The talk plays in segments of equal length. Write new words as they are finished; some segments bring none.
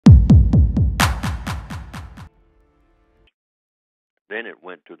Then it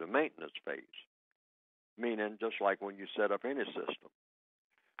went to the maintenance phase, meaning just like when you set up any system,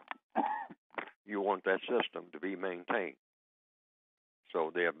 you want that system to be maintained.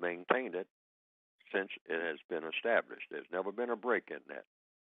 So they have maintained it since it has been established. There's never been a break in that.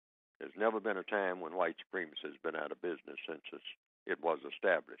 There's never been a time when white supremacy has been out of business since it was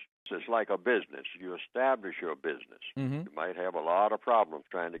established. It's like a business. You establish your business. Mm-hmm. You might have a lot of problems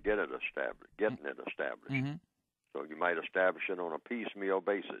trying to getting it established. Mm-hmm. So you might establish it on a piecemeal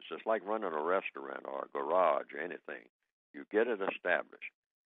basis, just like running a restaurant or a garage or anything. You get it established.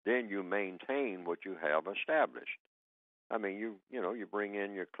 Then you maintain what you have established. I mean, you bring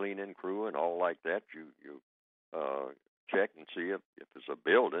in your cleaning crew and all like that. You check and see if it's a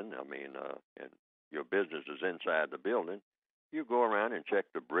building. I mean, and your business is inside the building. You go around and check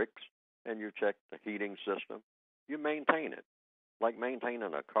the bricks, and you check the heating system. You maintain it, like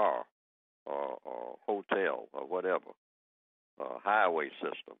maintaining a car or hotel or whatever, highway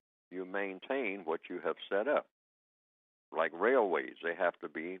system. You maintain what you have set up. Like railways, they have to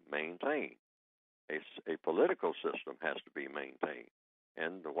be maintained. A political system has to be maintained.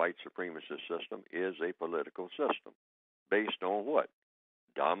 And the white supremacist system is a political system. Based on what?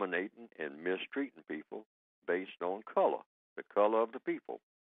 Dominating and mistreating people based on color, the color of the people.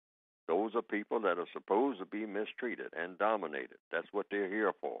 Those are people that are supposed to be mistreated and dominated. That's what they're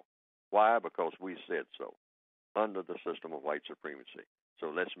here for. Why? Because we said so, under the system of white supremacy. So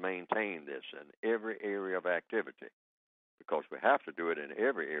let's maintain this in every area of activity, because we have to do it in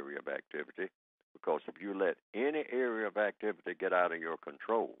every area of activity, because if you let any area of activity get out of your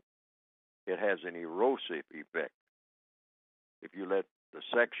control, it has an erosive effect. If you let the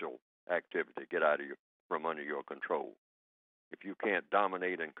sexual activity get from under your control, if you can't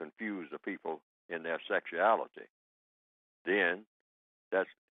dominate and confuse the people in their sexuality, then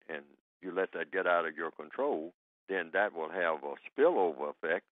and you let that get out of your control, then that will have a spillover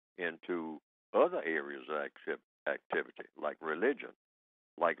effect into other areas of activity, like religion,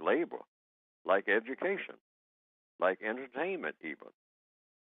 like labor, like education, like entertainment even,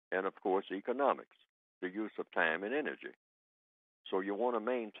 and of course economics, the use of time and energy. So you want to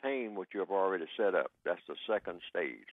maintain what you have already set up. That's the second stage.